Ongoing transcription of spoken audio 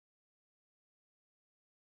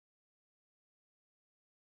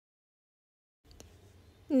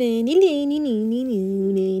Hello.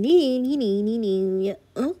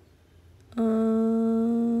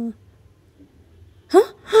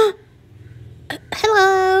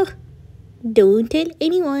 Don't tell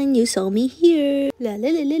anyone you saw me here. La la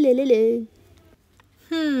la la la la la.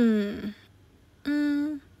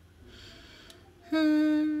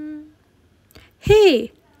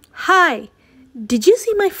 Hey, hi. Did you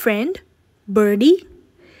see my friend, Birdie?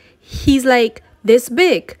 He's like this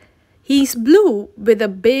big. He's blue with a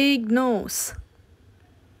big nose.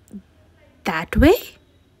 That way?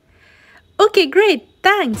 Okay, great.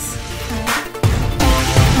 Thanks.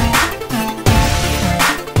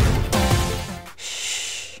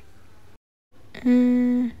 Shh.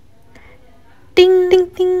 Ding, ding,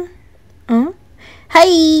 ding.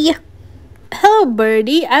 Hi. Hello,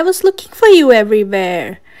 Birdie. I was looking for you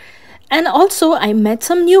everywhere. And also, I met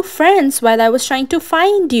some new friends while I was trying to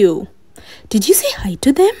find you. Did you say hi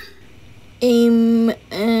to them? Hi.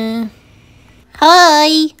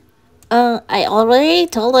 I already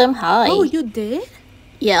told them hi. Oh, you did?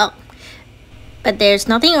 Yeah. But there's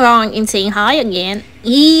nothing wrong in saying hi again.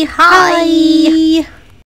 Hi.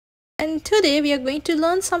 And today we are going to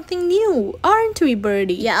learn something new, aren't we,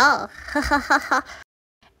 Birdie? Yeah.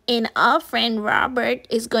 And our friend Robert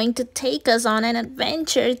is going to take us on an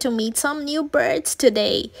adventure to meet some new birds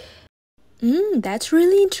today. That's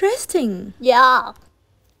really interesting. Yeah.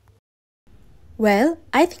 Well,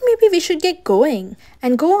 I think maybe we should get going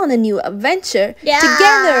and go on a new adventure Yeah.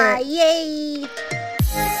 together. Yay.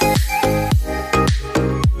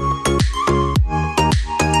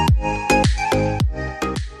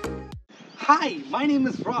 Hi, my name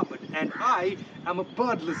is Robert and I am a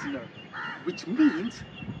bird listener, which means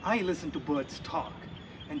I listen to birds talk.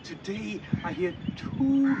 And today I hear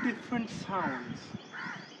two different sounds.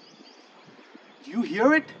 Do you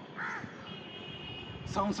hear it?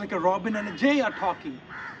 Sounds like a robin and a jay are talking.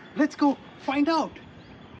 Let's go find out.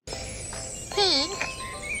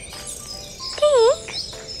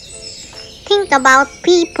 Think about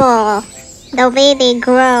people, the way they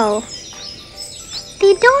grow.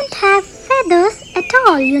 They don't have feathers at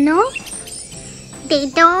all, you know. They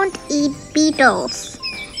don't eat beetles.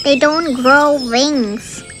 They don't grow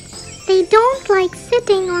wings. They don't like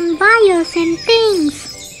sitting on wires and things.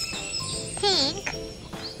 Think.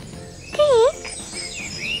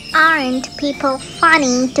 Aren't people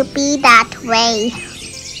funny to be that way?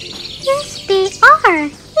 Yes, they are.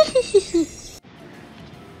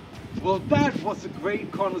 Well, that was a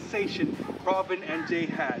great conversation Robin and Jay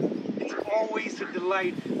had. It's always a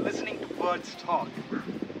delight listening to birds talk.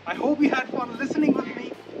 I hope you had fun listening with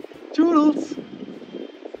me. Toodles!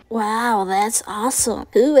 Wow, that's awesome.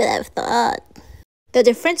 Who would have thought? The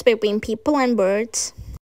difference between people and birds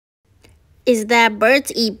is that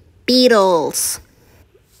birds eat beetles.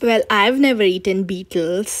 Well, I've never eaten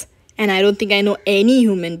beetles, and I don't think I know any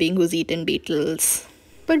human being who's eaten beetles.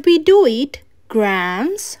 But we do eat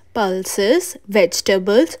grams, pulses,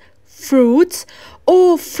 vegetables, fruits.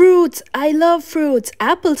 Oh, fruits! I love fruits.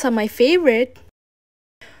 Apples are my favorite.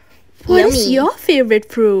 What is Yummy. your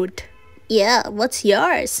favorite fruit? Yeah, what's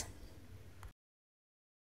yours?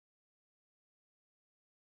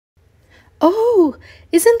 Oh,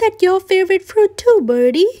 isn't that your favorite fruit too,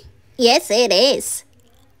 Birdie? Yes, it is.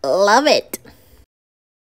 Love it.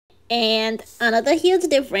 And another huge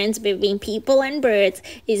difference between people and birds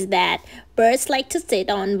is that birds like to sit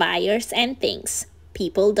on wires and things.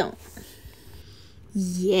 People don't.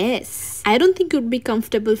 Yes. I don't think it would be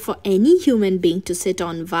comfortable for any human being to sit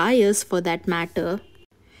on wires for that matter.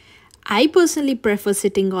 I personally prefer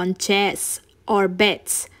sitting on chairs or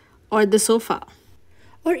beds or the sofa.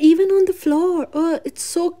 Or even on the floor. Oh, it's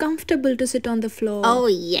so comfortable to sit on the floor. Oh,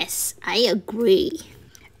 yes, I agree.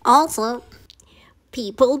 Also,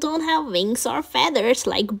 people don't have wings or feathers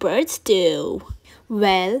like birds do.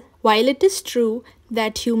 Well, while it is true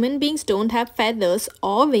that human beings don't have feathers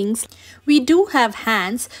or wings, we do have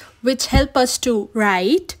hands which help us to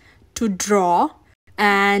write, to draw,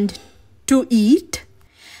 and to eat.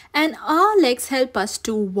 And our legs help us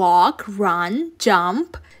to walk, run,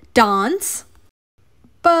 jump, dance.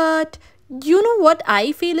 But you know what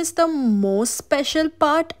I feel is the most special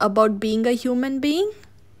part about being a human being?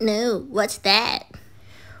 No, what's that?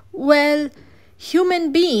 Well,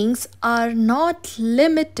 human beings are not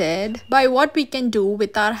limited by what we can do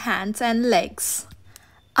with our hands and legs.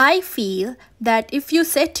 I feel that if you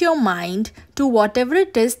set your mind to whatever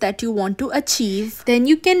it is that you want to achieve, then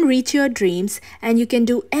you can reach your dreams and you can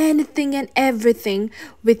do anything and everything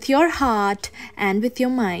with your heart and with your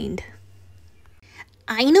mind.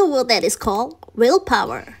 I know what that is called.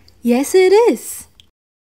 Willpower. Yes, it is.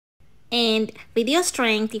 And with your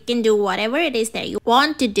strength, you can do whatever it is that you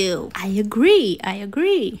want to do. I agree.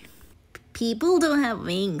 People don't have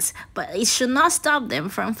wings, but it should not stop them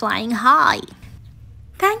from flying high.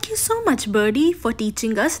 Thank you so much, Birdie, for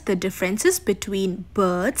teaching us the differences between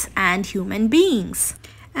birds and human beings.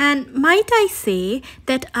 And might I say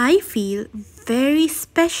that I feel very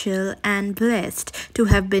special and blessed to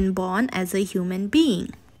have been born as a human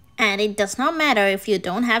being. And it does not matter if you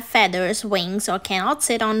don't have feathers, wings, or cannot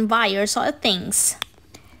sit on wires or things.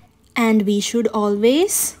 And we should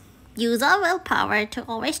always use our willpower to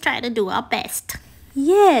always try to do our best.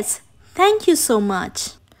 Yes, thank you so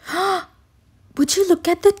much. Would you look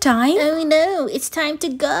at the time? Oh no, it's time to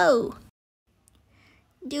go.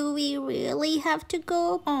 Do we really have to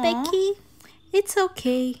go, Becky? It's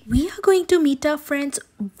okay. We are going to meet our friends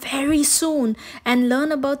very soon and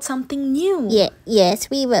learn about something new. Yes,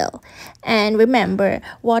 we will. And remember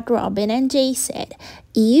what Robin and Jay said.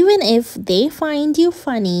 Even if they find you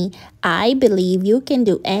funny, I believe you can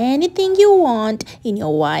do anything you want in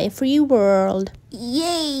your wide free world.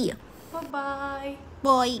 Yay! Bye-bye.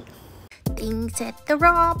 Bye. Things at the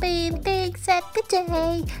Robin, things at the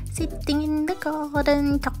Jay, sitting in the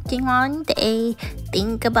garden, talking one day.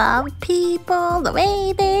 Think about people, the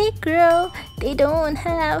way they grow. They don't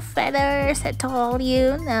have feathers at all,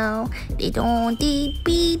 you know. They don't eat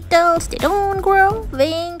beetles, they don't grow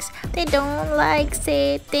wings. They don't like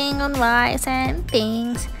sitting on wires and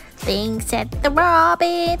things. Things at the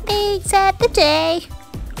Robin, things at the Jay.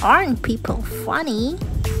 Aren't people funny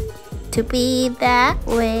to be that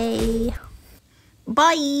way?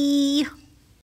 Bye!